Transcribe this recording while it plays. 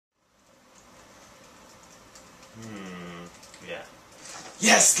Yeah.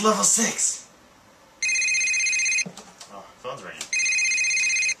 Yes, level 6! Oh, phone's ringing.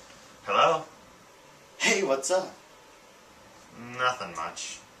 Hello? Hey, what's up? Nothing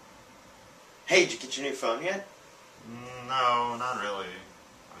much. Hey, did you get your new phone yet? No, not really.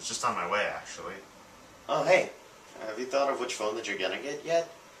 I was just on my way, actually. Oh, hey. Have you thought of which phone that you're gonna get yet?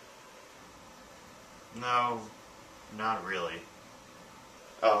 No, not really.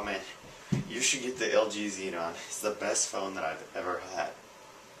 Oh, man. You should get the LG Xenon. It's the best phone that I've ever had.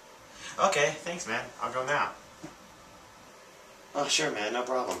 Okay, thanks, man. I'll go now. Oh, sure, man. No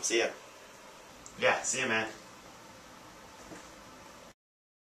problem. See ya. Yeah, see you, man.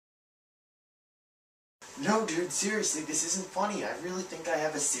 No, dude, seriously, this isn't funny. I really think I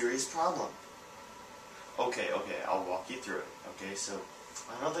have a serious problem. Okay, I'll walk you through it. Okay, so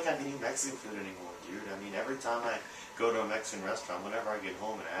I don't think I can eat Mexican food anymore, dude. I mean, every time I go to a Mexican restaurant, whenever I get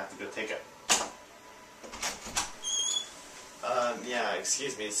home and I have to go take a... yeah,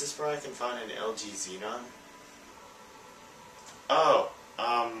 excuse me, is this where I can find an LG Xenon? Oh,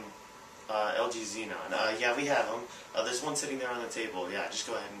 LG Xenon. Yeah, we have them. There's one sitting there on the table. Yeah, just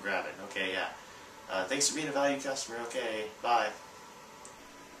go ahead and grab it. Okay, yeah. Thanks for being a valued customer. Okay, bye.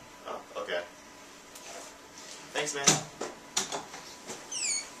 Oh, okay. Thanks, man.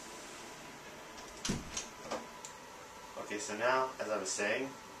 Okay, so now, as I was saying,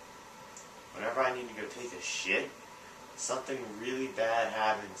 whenever I need to go take a shit, something really bad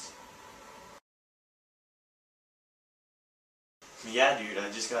happens. Yeah, dude,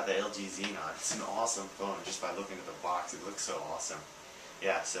 I just got the LG Xenon. It's an awesome phone. Just by looking at the box, it looks so awesome.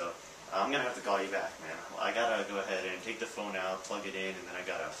 Yeah, so I'm gonna have to call you back, man. I gotta go ahead and take the phone out, plug it in, and then I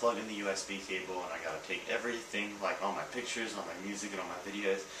gotta plug in the USB cable, and I gotta take everything, like all my pictures, all my music, and all my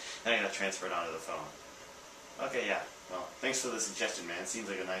videos, and I gotta transfer it onto the phone. Okay, yeah. Well, thanks for the suggestion, man. Seems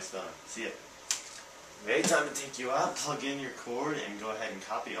like a nice phone. See ya. Okay, time to take you out, plug in your cord, and go ahead and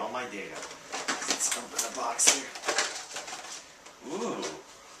copy all my data. Let's open the box here. Ooh.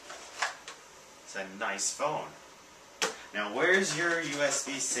 It's a nice phone. Now, where's your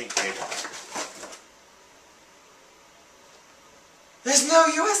USB sync cable? There's no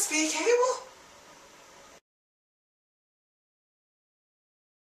USB cable?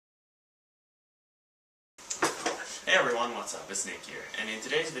 Hey everyone, what's up? It's Nick here, and in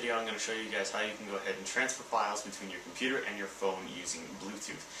today's video I'm going to show you guys how you can go ahead and transfer files between your computer and your phone using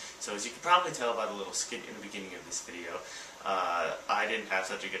Bluetooth. So as you can probably tell by the little skit in the beginning of this video, I didn't have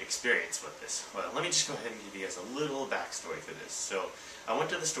such a good experience with this. Well, let me just go ahead and give you guys a little backstory for this. So I went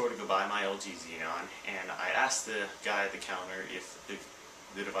to the store to go buy my LG Xenon, and I asked the guy at the counter if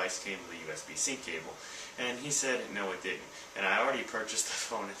the device came with a USB sync cable, and he said no, it didn't. And I already purchased the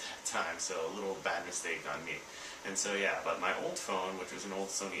phone at that time, so a little bad mistake on me. And so yeah, but my old phone, which was an old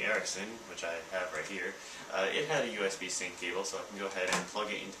Sony Ericsson, which I have right here, it had a USB sync cable, so I can go ahead and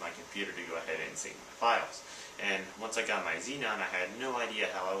plug it into my computer to go ahead and sync my files. And once I got my Xenon, I had no idea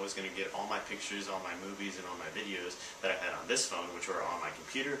how I was going to get all my pictures, all my movies, and all my videos that I had on this phone, which were on my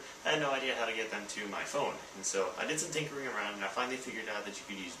computer. I had no idea how to get them to my phone. And so I did some tinkering around, and I finally figured out that you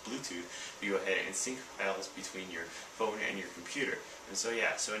could use Bluetooth to go ahead and sync files between your phone and your computer. And so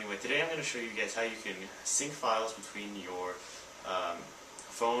yeah, so anyway, today I'm going to show you guys how you can sync files between your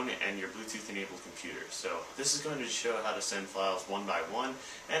phone and your Bluetooth-enabled computer. So this is going to show how to send files one by one,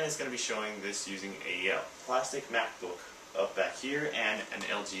 and it's going to be showing this using a plastic MacBook up back here and an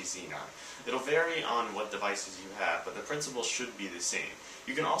LG Xenon. It'll vary on what devices you have, but the principle should be the same.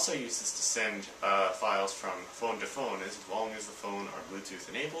 You can also use this to send files from phone to phone as long as the phone are Bluetooth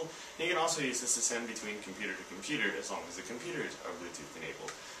enabled. And you can also use this to send between computer to computer as long as the computers are Bluetooth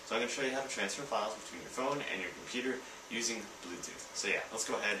enabled. So I'm going to show you how to transfer files between your phone and your computer using Bluetooth. So yeah, let's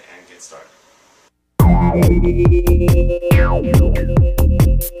go ahead and get started.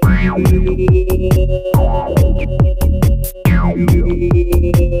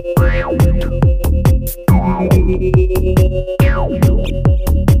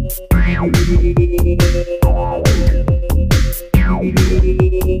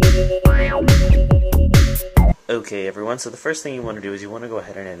 Okay everyone, so the first thing you want to do is you want to go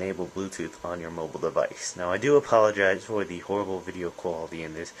ahead and enable Bluetooth on your mobile device. Now I do apologize for the horrible video quality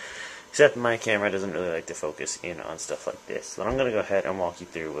in this, except my camera doesn't really like to focus in on stuff like this. But I'm going to go ahead and walk you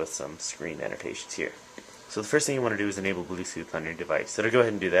through with some screen annotations here. So the first thing you want to do is enable Bluetooth on your device. So to go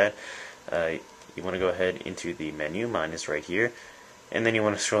ahead and do that, you want to go ahead into the menu, mine is right here, and then you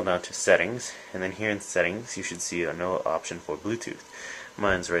want to scroll down to Settings, and then here in Settings you should see a no option for Bluetooth.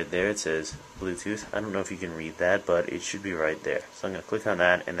 Mine's right there, it says Bluetooth. I don't know if you can read that, but it should be right there. So I'm going to click on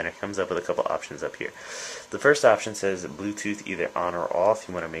that, and then it comes up with a couple options up here. The first option says Bluetooth either on or off.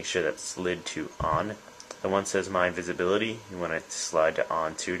 You want to make sure that's slid to on. The one says My Visibility. You want to slide to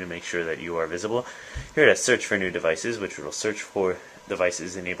On to make sure that you are visible. Here it has Search for New Devices, which will search for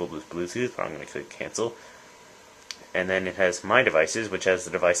devices enabled with Bluetooth, but I'm going to click Cancel. And then it has My Devices, which has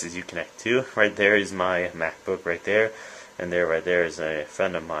the devices you connect to. Right there is my MacBook right there, and there right there is a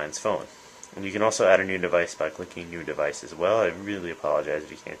friend of mine's phone. And you can also add a new device by clicking New Device as well. I really apologize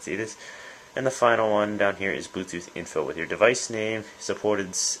if you can't see this. And the final one down here is Bluetooth info with your device name,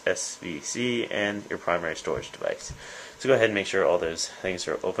 supported SVC, and your primary storage device. So go ahead and make sure all those things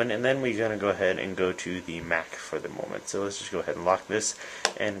are open, and then we're going to go ahead and go to the Mac for the moment. So let's just go ahead and lock this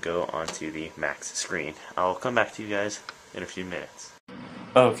and go onto the Mac's screen. I'll come back to you guys in a few minutes.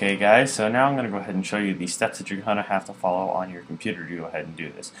 Okay guys, so now I'm going to go ahead and show you the steps that you're going to have to follow on your computer to go ahead and do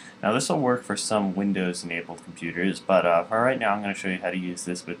this. Now this will work for some Windows enabled computers, but for right now I'm going to show you how to use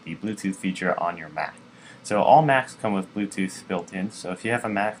this with the Bluetooth feature on your Mac. So all Macs come with Bluetooth built in, so if you have a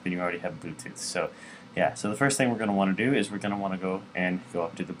Mac then you already have Bluetooth. So yeah, so the first thing we're going to want to do is we're going to want to go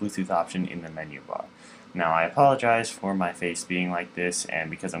up to the Bluetooth option in the menu bar. Now I apologize for my face being like this, and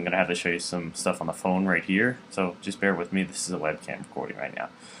because I'm going to have to show you some stuff on the phone right here, so just bear with me, this is a webcam recording right now.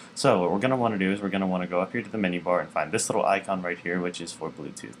 So what we're going to want to do is we're going to want to go up here to the menu bar and find this little icon right here, which is for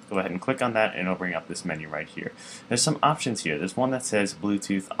Bluetooth. Go ahead and click on that and it'll bring up this menu right here. There's some options here. There's one that says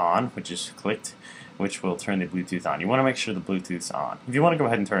Bluetooth on, which is clicked, which will turn the Bluetooth on. You want to make sure the Bluetooth's on. If you want to go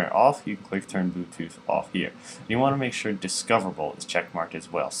ahead and turn it off, you can click Turn Bluetooth Off here. You want to make sure Discoverable is checkmarked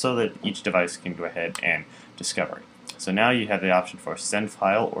as well, so that each device can go ahead and discover it. So now you have the option for Send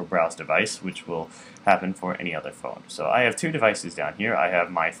File or Browse Device, which will happen for any other phone. So I have two devices down here. I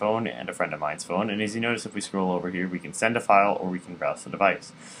have my phone and a friend of mine's phone, and as you notice, if we scroll over here, we can send a file or we can browse the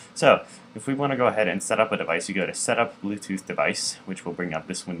device. So if we want to go ahead and set up a device, you go to Set Up Bluetooth Device, which will bring up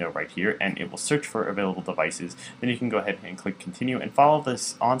this window right here, and it will search for available devices. Then you can go ahead and click Continue and follow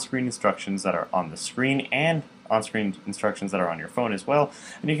the on-screen instructions that are on the screen and on-screen instructions that are on your phone as well,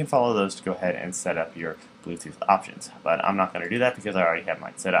 and you can follow those to go ahead and set up your Bluetooth options. But I'm not going to do that because I already have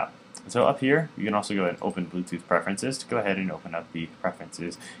mine set up. So up here, you can also go ahead and open Bluetooth Preferences to go ahead and open up the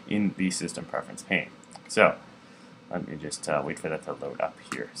preferences in the System Preference pane. So let me just wait for that to load up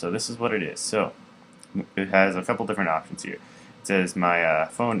here. So this is what it is. So it has a couple different options here. It says my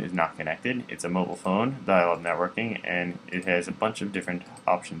phone is not connected. It's a mobile phone, dial-up networking, and it has a bunch of different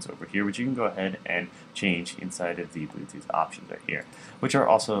options over here, which you can go ahead and change inside of the Bluetooth options right here, which are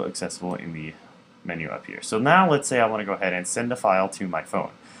also accessible in the menu up here. So now let's say I want to go ahead and send a file to my phone.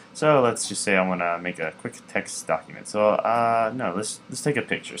 So let's just say I want to make a quick text document. So no, let's take a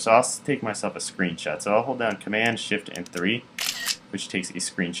picture. So I'll take myself a screenshot. So I'll hold down Command Shift and 3, which takes a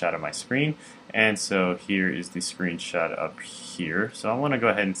screenshot of my screen. And so here is the screenshot up here. So I want to go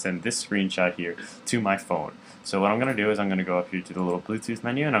ahead and send this screenshot here to my phone. So what I'm going to do is I'm going to go up here to the little Bluetooth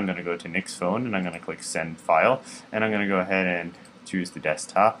menu, and I'm going to go to Nick's phone, and I'm going to click Send File, and I'm going to go ahead and choose the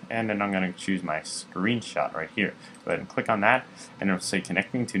desktop, and then I'm going to choose my screenshot right here. Go ahead and click on that, and it'll say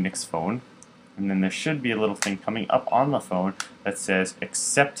Connecting to Nick's phone, and then there should be a little thing coming up on the phone that says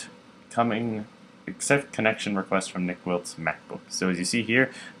Accept connection request from Nick Wilt's MacBook. So as you see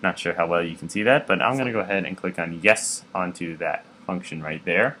here, not sure how well you can see that, but I'm going to go ahead and click on Yes onto that function right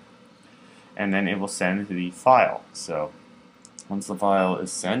there, and then it will send the file. So once the file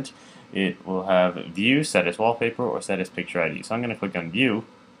is sent, it will have View, Set as Wallpaper, or Set as Picture ID. So I'm going to click on View,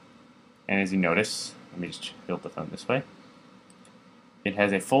 and as you notice, let me just tilt the phone this way, it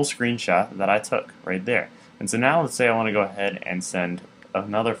has a full screenshot that I took right there. And so now let's say I want to go ahead and send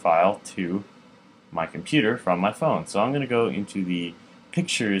another file to my computer from my phone. So I'm going to go into the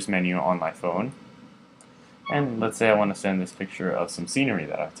Pictures menu on my phone, and let's say I want to send this picture of some scenery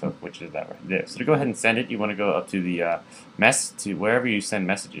that I took, which is that right there. So to go ahead and send it, you want to go up to the to wherever you send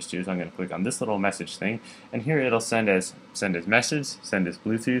messages to. So I'm going to click on this little message thing, and here it'll send as message, send as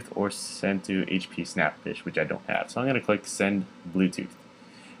Bluetooth, or send to HP Snapfish, which I don't have. So I'm going to click Send Bluetooth,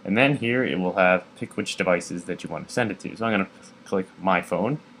 and then here it will have pick which devices that you want to send it to. So I'm going to click my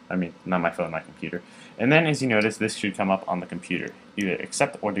phone. I mean, not my phone, my computer. And then as you notice, this should come up on the computer, either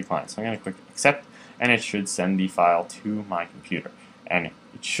accept or decline. So I'm going to click accept, and it should send the file to my computer. And it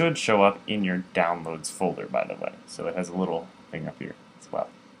should show up in your downloads folder, by the way. So it has a little thing up here as well.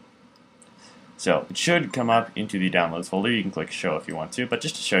 So it should come up into the downloads folder. You can click show if you want to, but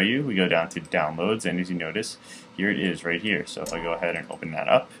just to show you, we go down to downloads, and as you notice, here it is right here. So if I go ahead and open that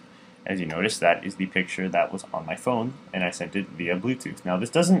up, as you notice, that is the picture that was on my phone, and I sent it via Bluetooth. Now, this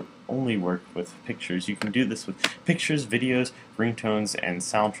doesn't only work with pictures. You can do this with pictures, videos, ringtones, and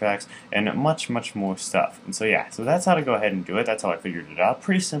soundtracks, and much, much more stuff. And so yeah, so that's how to go ahead and do it. That's how I figured it out.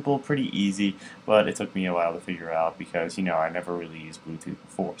 Pretty simple, pretty easy, but it took me a while to figure out because, you know, I never really used Bluetooth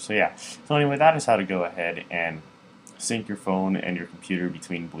before. So yeah, so anyway, that is how to go ahead and sync your phone and your computer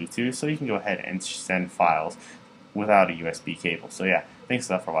between Bluetooth, so you can go ahead and send files without a USB cable. So yeah, thanks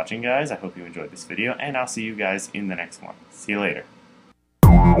a lot for watching, guys. I hope you enjoyed this video, and I'll see you guys in the next one. See you later.